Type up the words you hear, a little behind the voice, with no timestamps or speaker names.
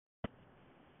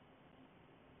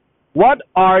What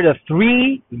are the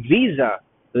three visa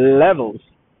levels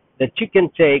that you can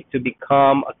take to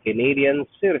become a Canadian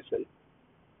citizen?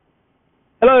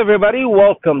 Hello, everybody.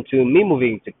 Welcome to me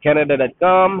moving to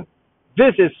Canada.com.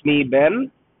 This is me, Ben.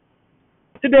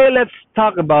 Today, let's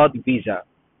talk about visa.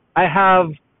 I have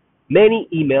many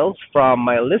emails from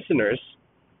my listeners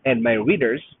and my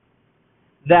readers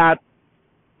that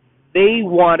they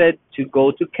wanted to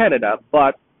go to Canada,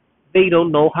 but they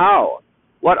don't know how.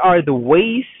 What are the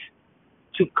ways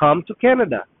to come to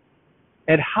Canada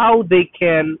and how they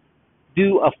can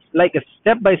do a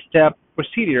step-by-step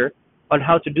procedure on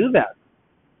how to do that?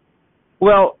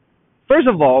 Well, first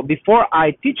of all, before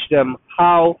I teach them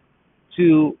how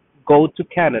to go to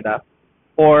Canada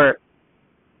or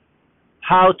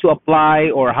how to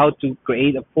apply or how to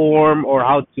create a form or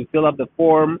how to fill up the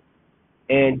form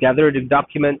and gather the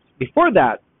documents, before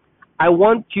that, I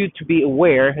want you to be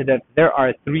aware that there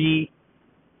are three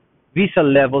visa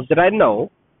levels that I know,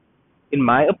 in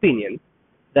my opinion,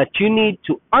 that you need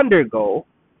to undergo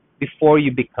before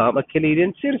you become a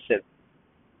Canadian citizen.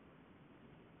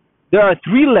 There are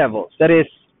three levels. That is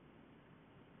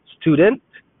student,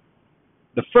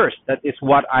 the first. That is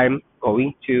what I'm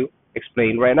going to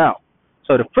explain right now.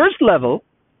 So the first level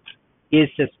is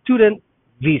a student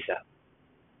visa.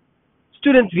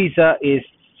 Student visa is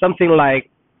something like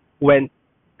when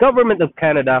government of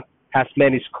Canada has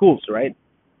many schools, right?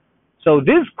 So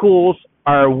these schools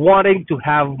are wanting to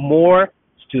have more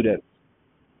students,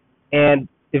 and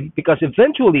because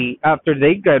eventually after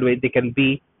they graduate, they can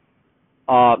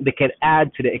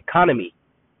add to the economy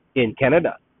in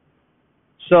Canada.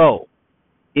 So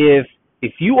if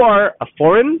you are a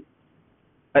foreign,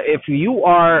 if you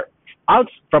are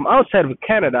from outside of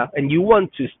Canada and you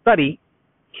want to study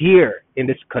here in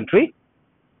this country,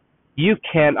 you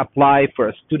can apply for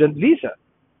a student visa,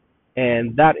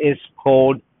 and that is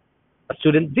called a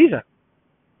student visa.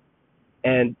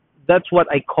 And that's what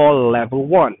I call level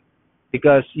one,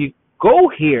 because you go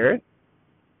here,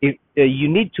 if you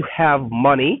need to have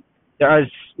money. There are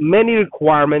many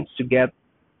requirements to get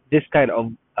this kind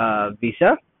of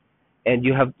visa, and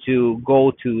you have to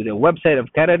go to the website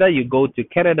of Canada. You go to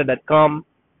Canada.com.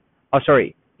 Oh,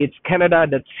 sorry, it's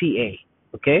Canada.ca.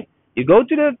 Okay, you go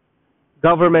to the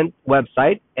government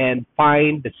website and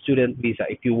find the student visa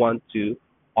if you want to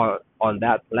on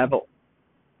that level.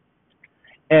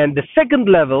 And the second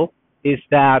level is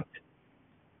that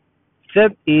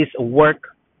is a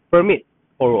work permit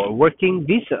or a working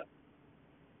visa.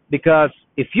 Because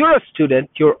if you're a student,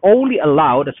 you're only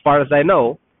allowed, as far as I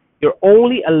know, you're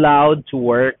only allowed to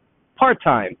work part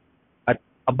time at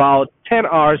about 10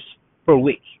 hours per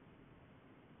week.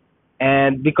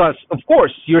 And because, of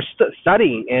course, you're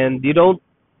studying and you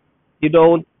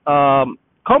don't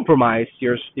compromise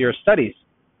your studies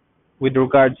with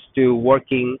regards to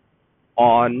working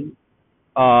on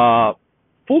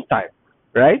full time,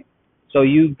 right? So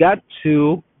you got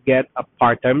to get a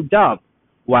part time job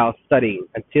while studying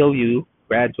until you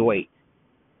graduate.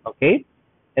 Okay?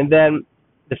 And then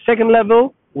the second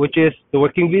level, which is the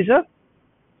working visa,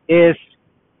 is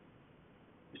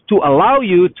to allow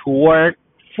you to work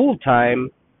full time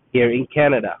here in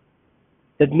Canada.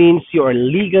 That means you are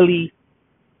legally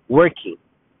working,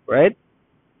 right?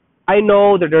 I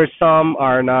know that there are some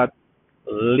are not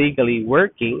legally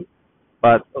working,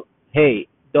 but hey,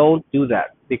 don't do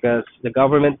that because the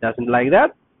government doesn't like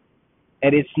that,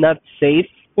 and it's not safe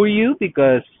for you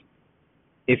because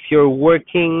if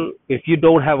you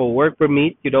don't have a work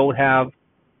permit, you don't have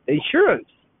insurance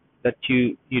that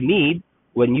you need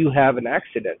when you have an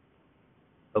accident,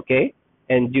 okay?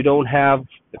 And you don't have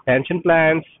the pension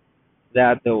plans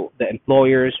that the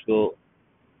employers will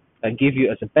give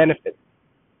you as a benefit.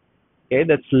 Okay,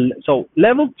 so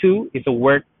level two is a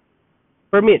work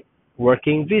permit,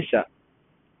 working visa,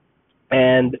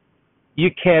 and you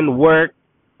can work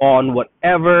on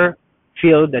whatever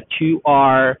field that you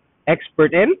are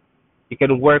expert in. You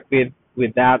can work with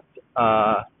that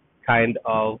kind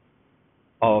of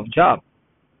job.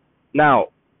 Now,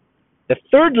 the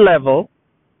third level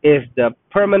is the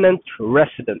permanent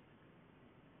resident.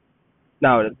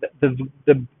 Now,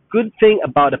 the good thing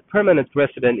about a permanent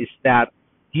resident is that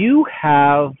you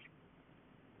have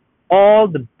all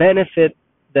the benefit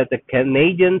that the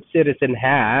Canadian citizen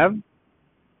has,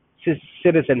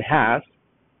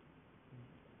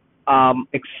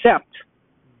 except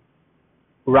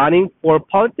running for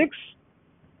politics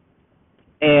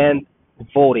and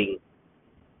voting.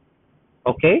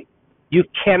 Okay, you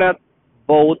cannot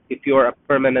vote if you're a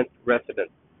permanent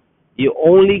resident. You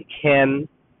only can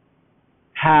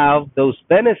have those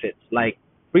benefits like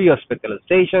free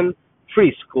hospitalization,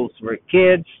 free schools for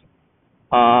kids,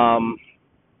 um,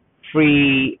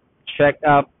 free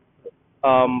checkup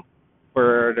um,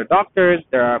 for the doctors.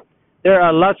 There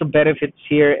are lots of benefits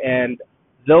here, and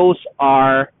those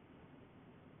are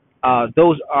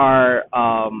those are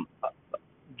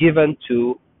given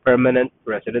to permanent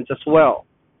residents as well.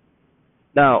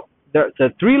 Now,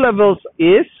 the three levels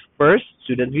is first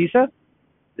student visa,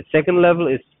 the second level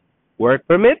is work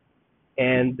permit,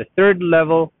 and the third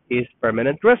level is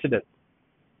permanent resident.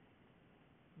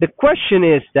 The question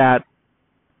is that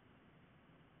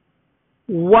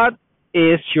what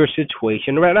is your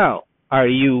situation right now? Are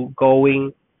you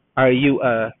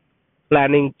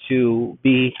planning to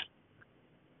be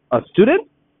a student,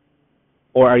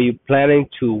 or are you planning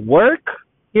to work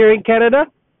here in Canada,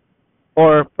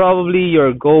 or probably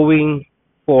you're going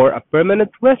for a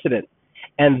permanent resident?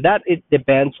 And that it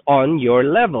depends on your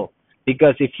level.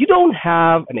 Because if you don't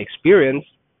have an experience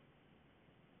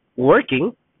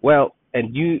working, well,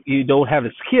 and you don't have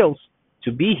the skills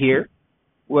to be here,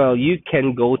 well, you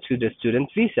can go to the student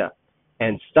visa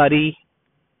and study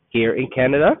here in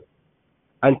Canada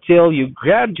until you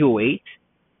graduate.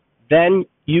 Then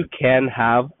you can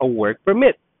have a work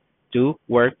permit to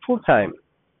work full time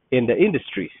in the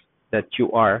industries that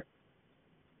you are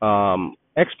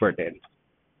expert in,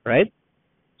 right?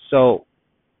 So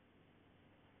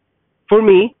for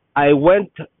me, I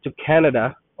went to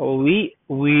Canada. We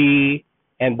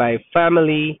and my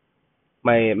family,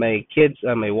 my kids,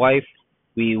 and my wife,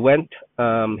 we went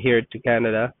here to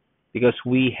Canada because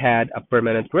we had a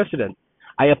permanent resident.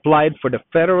 I applied for the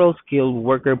Federal Skilled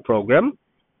Worker Program.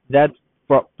 That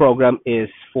program is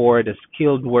for the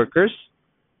skilled workers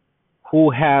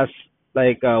who has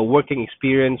like working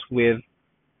experience with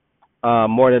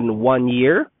more than 1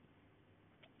 year.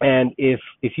 And if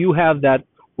you have that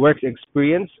work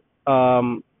experience,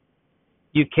 um,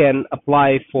 you can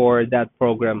apply for that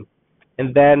program.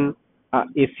 And then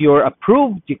if you're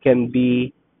approved, you can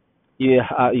be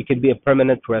a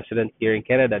permanent resident here in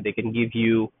Canada. They can give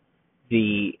you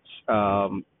the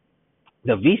um,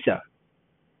 the visa.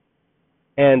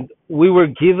 And we were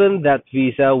given that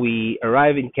visa. We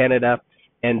arrived in Canada,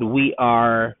 and we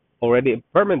are already a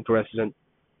permanent resident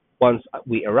once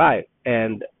we arrive,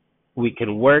 and we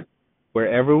can work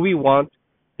wherever we want,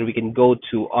 and we can go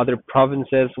to other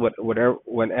provinces, whatever,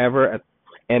 whenever,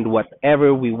 and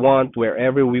whatever we want,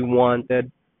 wherever we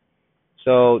wanted.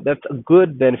 So that's a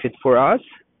good benefit for us.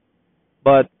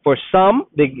 But for some,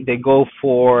 they go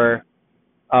for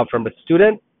from a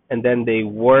student, and then they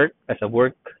work as a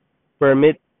work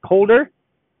permit holder,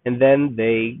 and then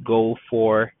they go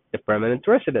for the permanent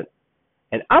resident.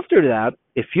 And after that,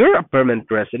 if you're a permanent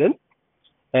resident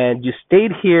and you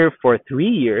stayed here for 3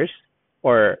 years,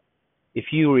 or if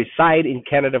you reside in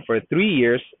Canada for 3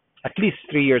 years, at least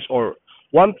 3 years or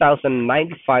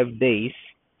 1,095 days,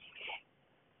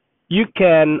 you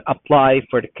can apply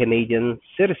for the Canadian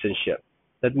citizenship.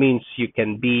 That means you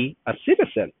can be a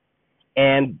citizen.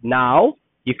 And now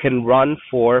you can run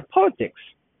for politics,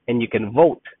 and you can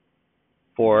vote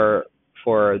for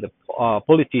the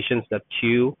politicians that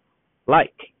you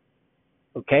like.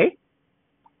 Okay?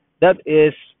 That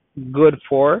is good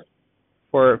for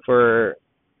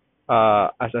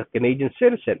as a Canadian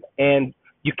citizen, and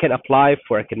you can apply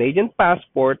for a Canadian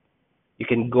passport. You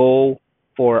can go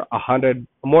for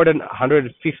more than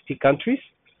 150 countries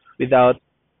without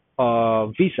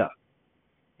visa,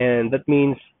 and that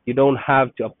means you don't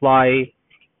have to apply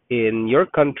in your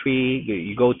country.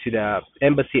 You go to the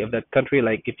embassy of that country.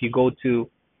 Like if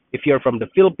you're from the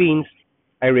Philippines,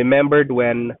 I remembered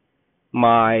when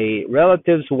my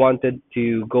relatives wanted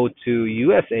to go to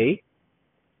USA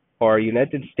or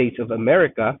United States of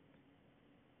America.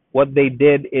 What they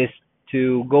did is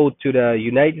to go to the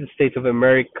United States of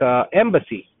America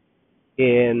embassy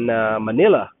in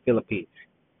Manila, Philippines.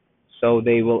 So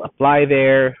they will apply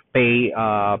there, pay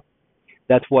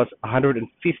that was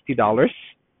 $150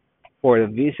 for the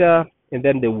visa, and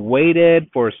then they waited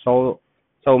for so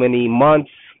many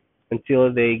months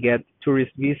until they get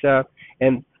tourist visa,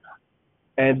 and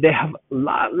they have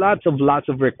lots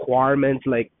of requirements,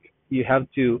 like you have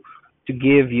to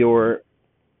give your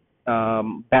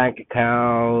bank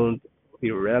account,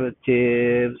 your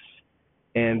relatives,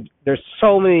 and there's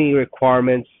so many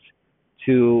requirements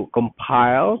to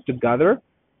compile together.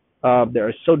 There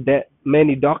are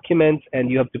many documents, and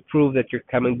you have to prove that you're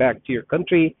coming back to your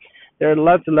country. There are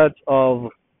lots and lots of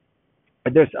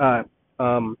there's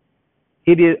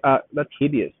hideous, not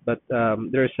hideous, but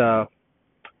there's a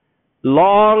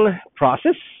long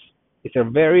process. It's a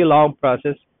very long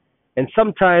process, and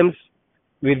sometimes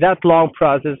with that long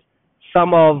process,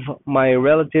 some of my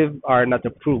relatives are not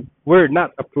approved. Were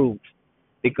not approved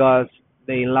because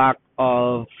they lack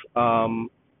of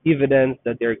evidence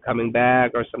that they're coming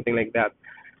back or something like that.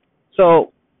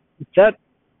 So that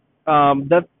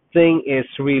that thing is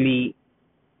really,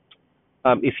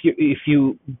 if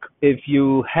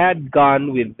you had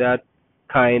gone with that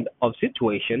kind of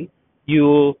situation,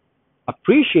 you'll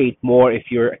appreciate more if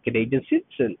you're a Canadian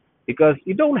citizen, because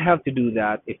you don't have to do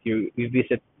that if you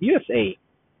visit USA.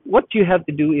 What you have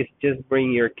to do is just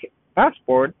bring your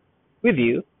passport with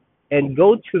you and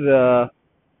go to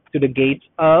the gates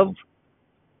of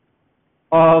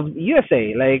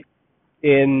USA. Like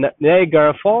in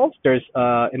Niagara Falls, there's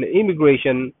an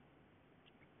immigration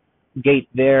gate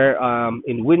there.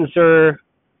 In Windsor,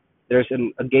 there's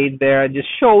a gate there. Just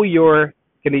show your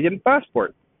Canadian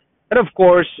passport, and of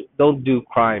course, don't do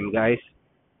crime, guys.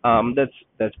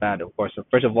 That's bad. Of course,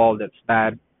 first of all, that's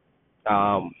bad.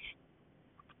 Um,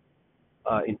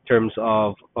 in terms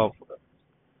of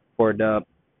for the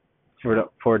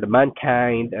for the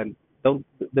mankind, and don't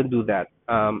do that.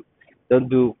 Don't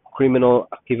do criminal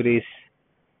activities.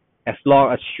 As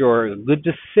long as you're a good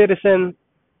citizen,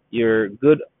 you're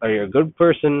good, or you're a good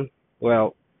person,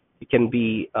 well, you can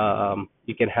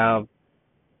have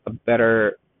a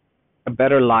better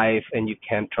life, and you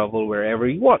can travel wherever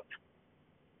you want.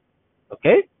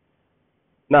 Okay?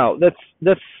 Now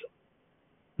that's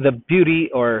the beauty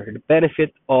or the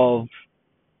benefit of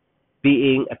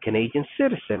being a Canadian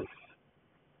citizen.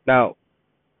 Now,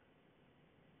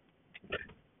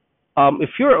 if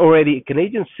you're already a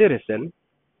Canadian citizen,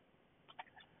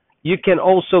 you can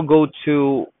also go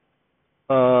to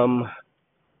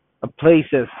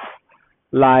places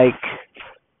like